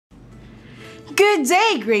Good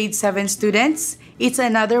day, grade 7 students! It's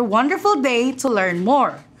another wonderful day to learn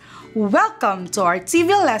more. Welcome to our TV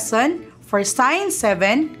lesson for Science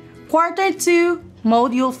 7, Quarter 2,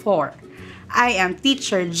 Module 4. I am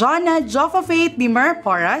teacher Jonah Joffa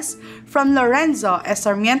Porras from Lorenzo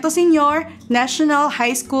Sarmiento Senior National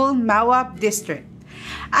High School, Mawab District.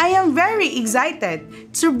 I am very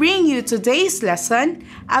excited to bring you today's lesson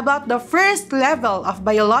about the first level of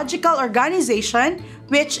biological organization,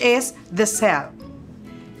 which is the cell.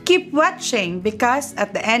 Keep watching because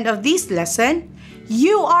at the end of this lesson,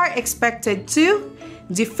 you are expected to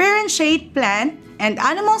differentiate plant and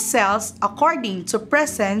animal cells according to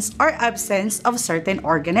presence or absence of certain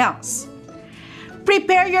organelles.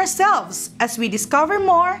 Prepare yourselves as we discover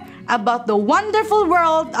more about the wonderful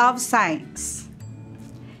world of science.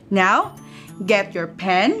 Now, get your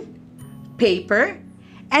pen, paper,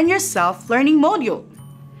 and your self-learning module.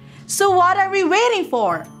 So what are we waiting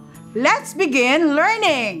for? Let's begin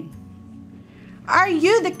learning! Are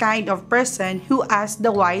you the kind of person who asks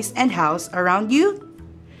the whys and hows around you?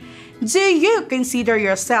 Do you consider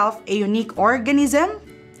yourself a unique organism?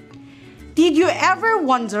 Did you ever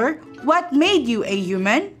wonder what made you a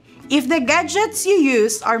human? If the gadgets you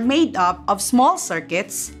use are made up of small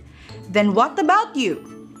circuits, then what about you?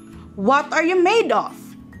 What are you made of?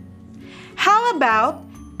 How about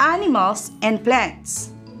animals and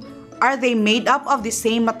plants? Are they made up of the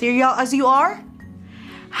same material as you are?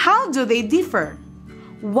 How do they differ?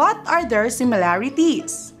 What are their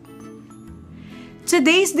similarities?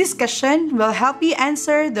 Today's discussion will help you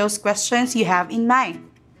answer those questions you have in mind.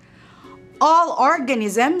 All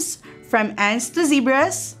organisms, from ants to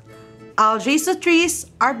zebras, algae to trees,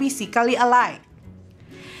 are basically alike.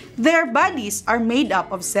 Their bodies are made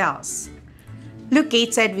up of cells.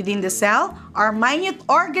 Located within the cell are minute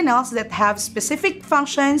organelles that have specific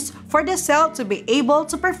functions for the cell to be able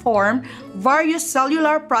to perform various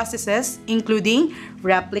cellular processes, including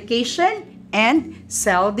replication and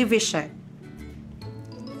cell division.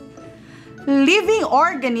 Living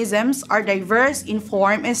organisms are diverse in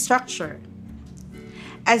form and structure.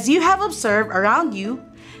 As you have observed around you,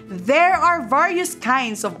 there are various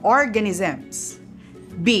kinds of organisms: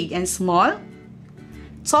 big and small,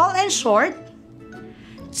 tall and short,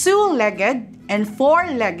 two-legged and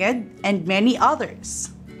four-legged, and many others.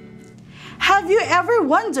 Have you ever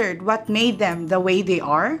wondered what made them the way they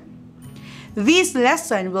are? This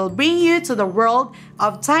lesson will bring you to the world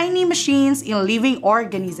of tiny machines in living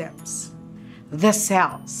organisms, the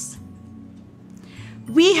cells.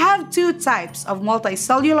 We have two types of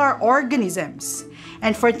multicellular organisms,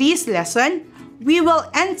 and for this lesson, we will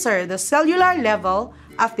enter the cellular level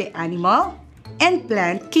of the animal and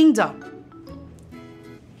plant kingdom.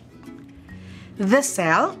 The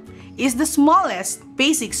cell is the smallest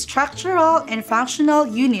basic structural and functional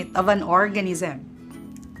unit of an organism.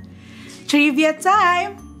 Trivia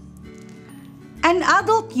time! An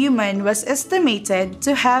adult human was estimated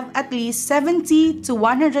to have at least 70 to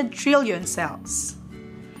 100 trillion cells.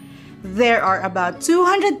 There are about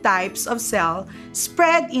 200 types of cell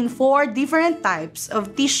spread in 4 different types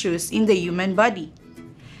of tissues in the human body.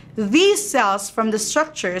 These cells form the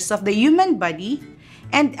structures of the human body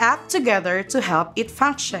and act together to help it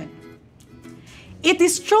function. It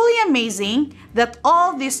is truly amazing that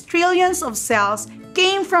all these trillions of cells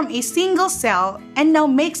came from a single cell and now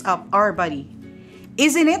makes up our body.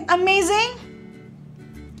 Isn't it amazing?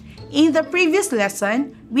 In the previous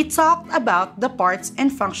lesson, we talked about the parts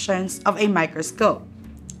and functions of a microscope.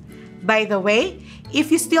 By the way,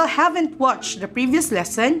 if you still haven't watched the previous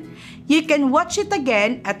lesson, you can watch it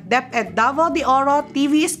again at DepEd Davao de Oro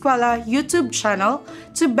TV Escuela YouTube channel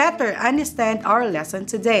to better understand our lesson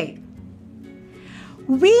today.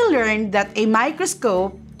 We learned that a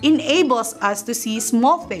microscope enables us to see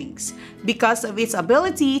small things because of its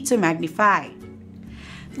ability to magnify.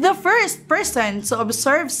 The first person to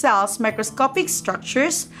observe cells' microscopic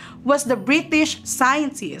structures was the British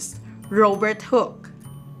scientist Robert Hooke.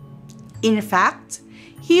 In fact,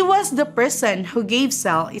 he was the person who gave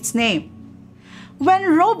cell its name.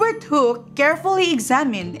 When Robert Hooke carefully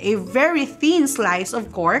examined a very thin slice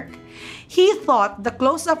of cork, he thought the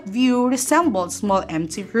close-up view resembled small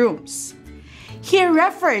empty rooms. He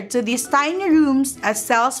referred to these tiny rooms as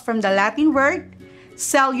cells from the Latin word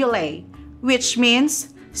cellulae, which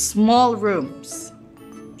means small rooms.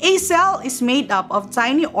 A cell is made up of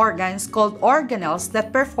tiny organs called organelles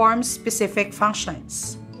that perform specific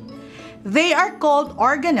functions. They are called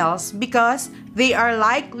organelles because they are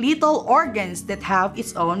like little organs that have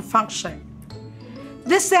its own function.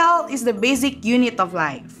 The cell is the basic unit of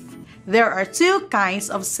life. There are 2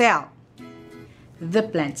 kinds of cell: the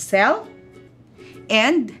plant cell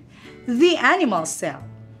and the animal cell.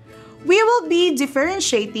 We will be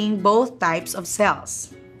differentiating both types of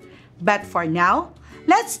cells. But for now,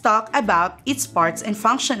 let's talk about its parts and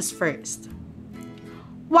functions first.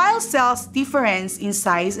 While cells differ in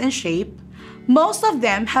size and shape, most of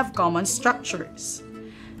them have common structures.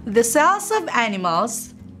 The cells of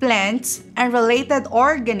animals, plants, and related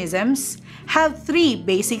organisms have three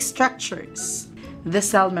basic structures: the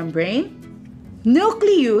cell membrane,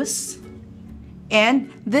 nucleus, and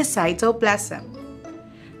the cytoplasm.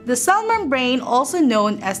 The cell membrane, also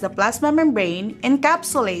known as the plasma membrane,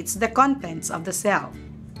 encapsulates the contents of the cell.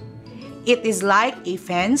 It is like a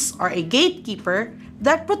fence or a gatekeeper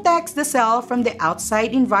that protects the cell from the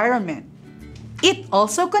outside environment. It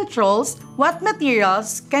also controls what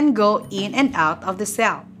materials can go in and out of the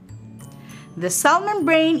cell. The cell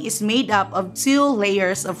membrane is made up of two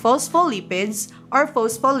layers of phospholipids or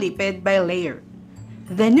phospholipid bilayer.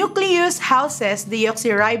 The nucleus houses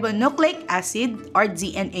deoxyribonucleic acid or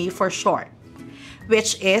DNA for short,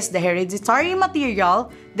 which is the hereditary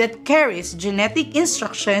material that carries genetic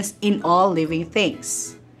instructions in all living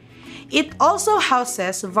things. It also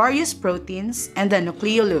houses various proteins and the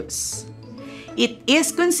nucleolus. It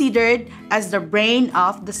is considered as the brain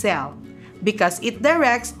of the cell because it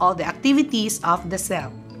directs all the activities of the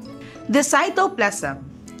cell. The cytoplasm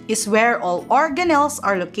is where all organelles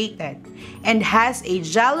are located and has a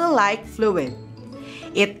jelly-like fluid.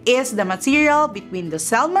 It is the material between the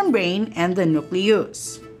cell membrane and the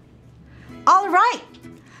nucleus. Alright,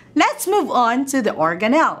 let's move on to the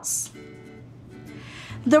organelles.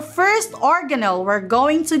 The first organelle we're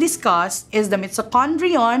going to discuss is the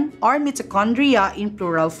mitochondrion or mitochondria in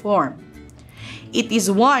plural form. It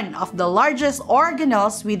is one of the largest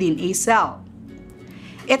organelles within a cell.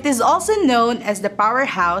 It is also known as the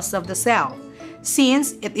powerhouse of the cell,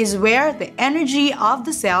 since it is where the energy of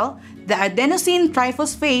the cell, the adenosine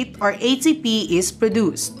triphosphate or ATP, is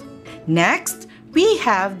produced. Next, we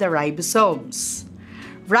have the ribosomes.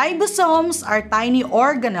 Ribosomes are tiny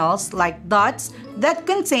organelles like dots that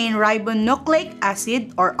contain ribonucleic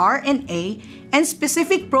acid or RNA and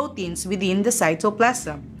specific proteins within the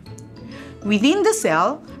cytoplasm. Within the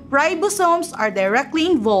cell, ribosomes are directly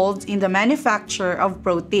involved in the manufacture of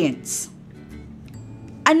proteins.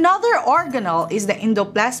 Another organelle is the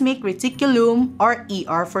endoplasmic reticulum or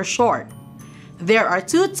ER for short. There are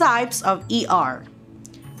two types of ER,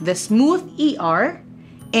 the smooth ER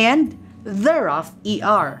and the rough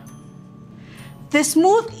ER. The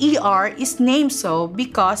smooth ER is named so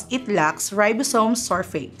because it lacks ribosome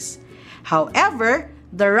surface. However,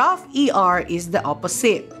 the rough ER is the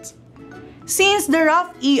opposite. Since the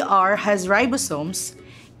rough ER has ribosomes,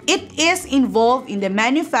 it is involved in the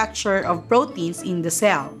manufacture of proteins in the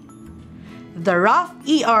cell. The rough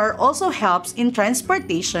ER also helps in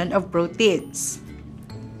transportation of proteins.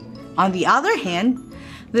 On the other hand,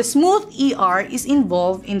 the smooth ER is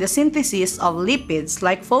involved in the synthesis of lipids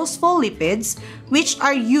like phospholipids, which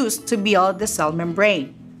are used to build the cell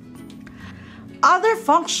membrane. Other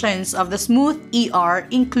functions of the smooth ER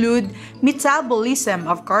include metabolism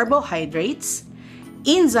of carbohydrates,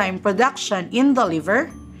 enzyme production in the liver,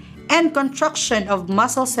 and construction of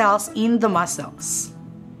muscle cells in the muscles.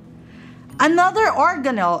 Another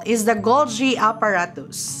organelle is the Golgi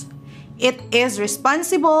apparatus. It is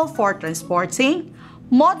responsible for transporting,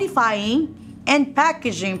 modifying, and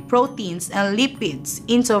packaging proteins and lipids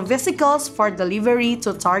into vesicles for delivery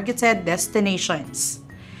to targeted destinations.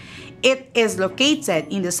 It is located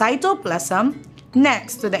in the cytoplasm,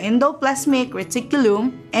 next to the endoplasmic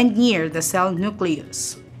reticulum and near the cell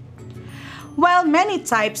nucleus. While many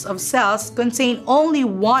types of cells contain only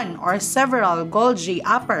one or several Golgi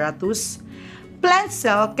apparatus, plant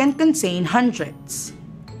cell can contain hundreds.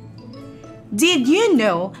 Did you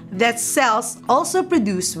know that cells also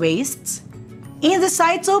produce wastes? In the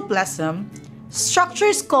cytoplasm,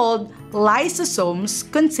 structures called lysosomes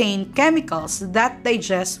contain chemicals that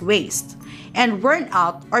digest waste and burn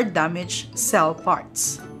out or damage cell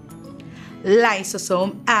parts.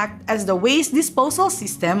 Lysosomes act as the waste disposal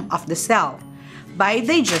system of the cell by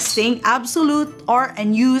digesting absolute or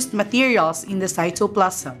unused materials in the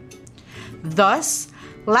cytoplasm. Thus,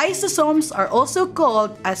 lysosomes are also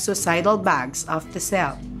called as suicidal bags of the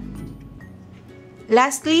cell.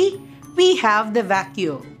 Lastly, we have the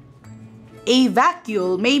vacuole. A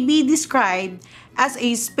vacuole may be described as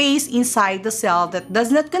a space inside the cell that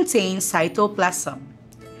does not contain cytoplasm.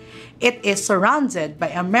 It is surrounded by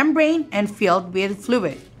a membrane and filled with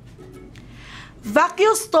fluid.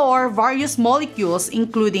 Vacuoles store various molecules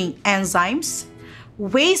including enzymes,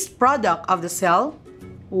 waste product of the cell,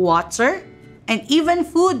 water, and even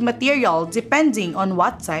food material depending on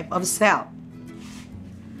what type of cell.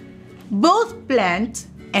 Both plant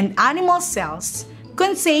and animal cells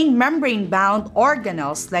contain membrane-bound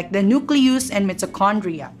organelles like the nucleus and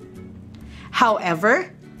mitochondria.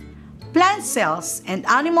 However, plant cells and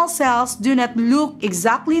animal cells do not look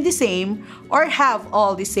exactly the same or have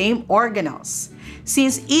all the same organelles,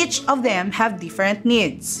 since each of them have different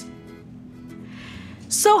needs.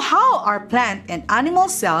 So how are plant and animal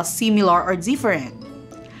cells similar or different?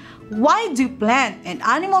 Why do plant and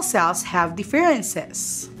animal cells have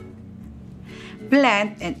differences?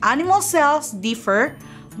 Plant and animal cells differ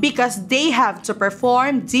because they have to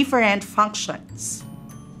perform different functions.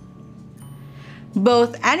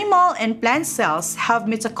 Both animal and plant cells have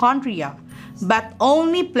mitochondria, but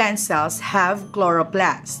only plant cells have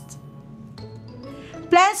chloroplast.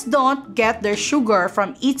 Plants don't get their sugar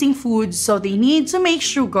from eating food, so they need to make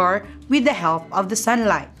sugar with the help of the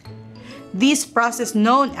sunlight. This process,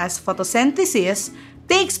 known as photosynthesis,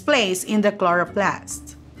 takes place in the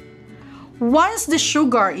chloroplast. Once the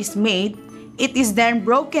sugar is made, it is then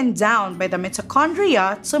broken down by the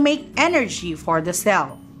mitochondria to make energy for the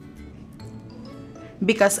cell.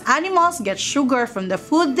 Because animals get sugar from the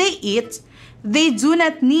food they eat, they do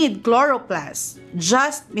not need chloroplast,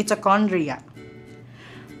 just mitochondria.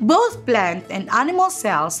 Both plant and animal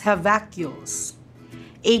cells have vacuoles.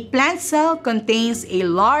 A plant cell contains a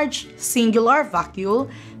large singular vacuole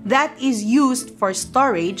that is used for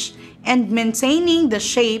storage and maintaining the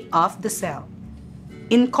shape of the cell.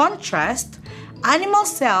 In contrast, animal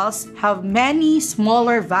cells have many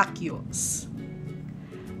smaller vacuoles.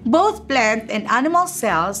 Both plant and animal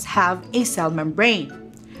cells have a cell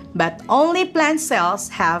membrane, but only plant cells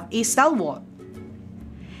have a cell wall.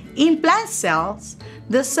 In plant cells,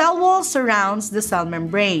 the cell wall surrounds the cell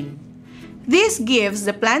membrane. This gives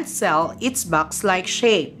the plant cell its box-like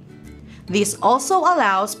shape. This also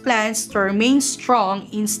allows plants to remain strong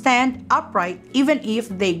and stand upright even if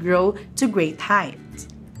they grow to great height.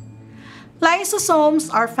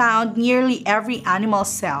 Lysosomes are found nearly every animal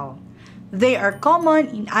cell. They are common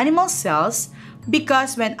in animal cells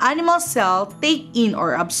because when animal cells take in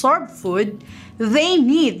or absorb food, they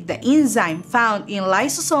need the enzyme found in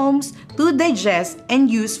lysosomes to digest and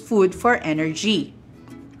use food for energy.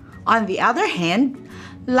 On the other hand,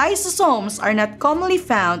 lysosomes are not commonly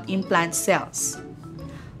found in plant cells.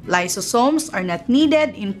 Lysosomes are not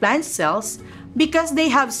needed in plant cells because they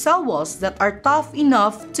have cell walls that are tough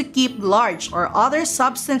enough to keep large or other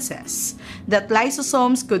substances that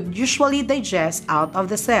lysosomes could usually digest out of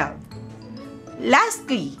the cell.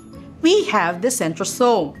 Lastly, we have the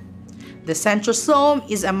centrosome. The centrosome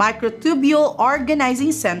is a microtubule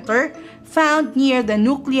organizing center found near the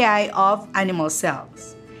nuclei of animal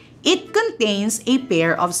cells. It contains a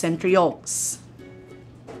pair of centrioles.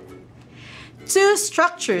 Two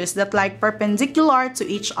structures that lie perpendicular to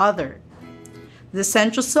each other. The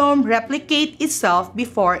centrosome replicates itself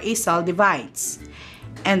before a cell divides,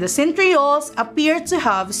 and the centrioles appear to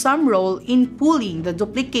have some role in pulling the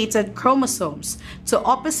duplicated chromosomes to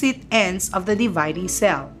opposite ends of the dividing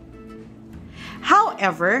cell.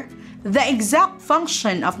 However, the exact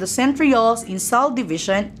function of the centrioles in cell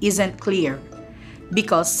division isn't clear,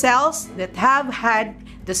 because cells that have had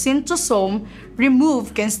the centrosome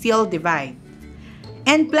removed can still divide,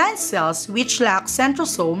 and plant cells which lack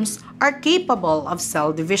centrosomes are capable of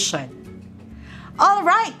cell division.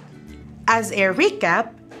 Alright, as a recap,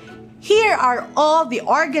 here are all the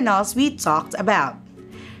organelles we talked about.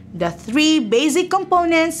 The three basic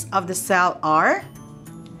components of the cell are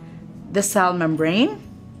the cell membrane,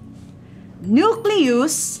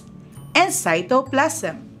 nucleus, and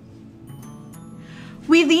cytoplasm.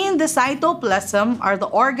 Within the cytoplasm are the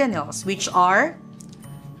organelles, which are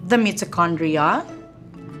the mitochondria,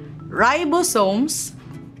 ribosomes,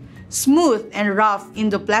 smooth and rough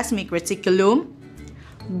endoplasmic reticulum,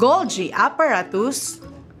 Golgi apparatus,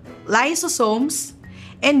 lysosomes,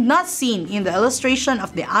 and not seen in the illustration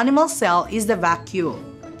of the animal cell is the vacuole.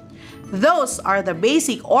 Those are the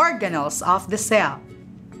basic organelles of the cell.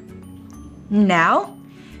 Now,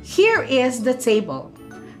 here is the table,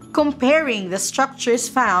 comparing the structures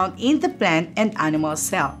found in the plant and animal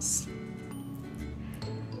cells.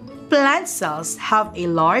 Plant cells have a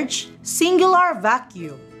large, singular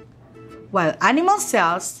vacuole, while animal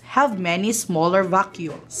cells have many smaller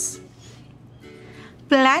vacuoles.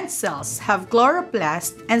 Plant cells have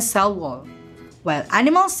chloroplast and cell wall, while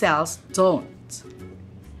animal cells don't.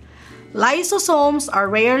 Lysosomes are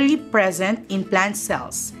rarely present in plant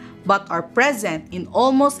cells, but are present in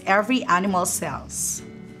almost every animal cells.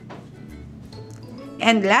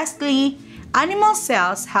 And lastly, animal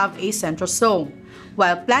cells have a centrosome,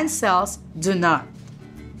 while plant cells do not.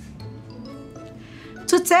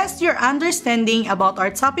 To test your understanding about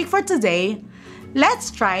our topic for today,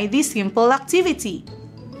 let's try this simple activity.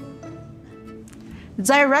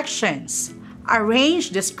 Directions.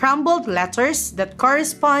 Arrange the scrambled letters that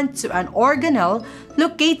correspond to an organelle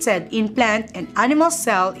located in plant and animal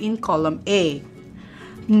cell in column A.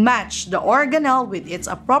 Match the organelle with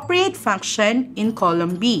its appropriate function in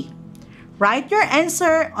column B. Write your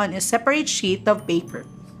answer on a separate sheet of paper.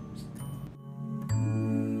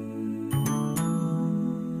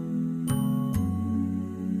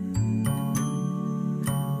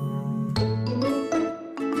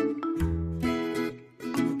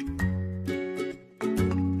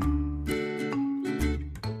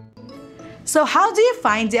 So how do you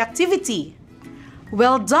find the activity?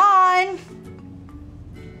 Well done!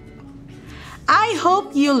 I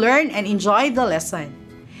hope you learn and enjoy the lesson.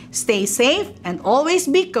 Stay safe and always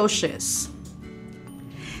be cautious.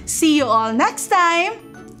 See you all next time!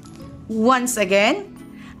 Once again,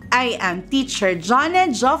 I am Teacher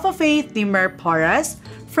Jonah Joffa Porras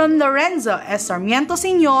from Lorenzo S. Sarmiento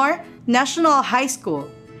Sr. National High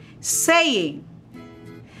School, saying,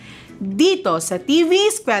 dito sa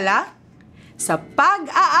TV Eskwela, sa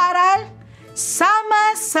pag-aaral,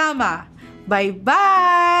 sama-sama.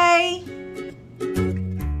 Bye-bye!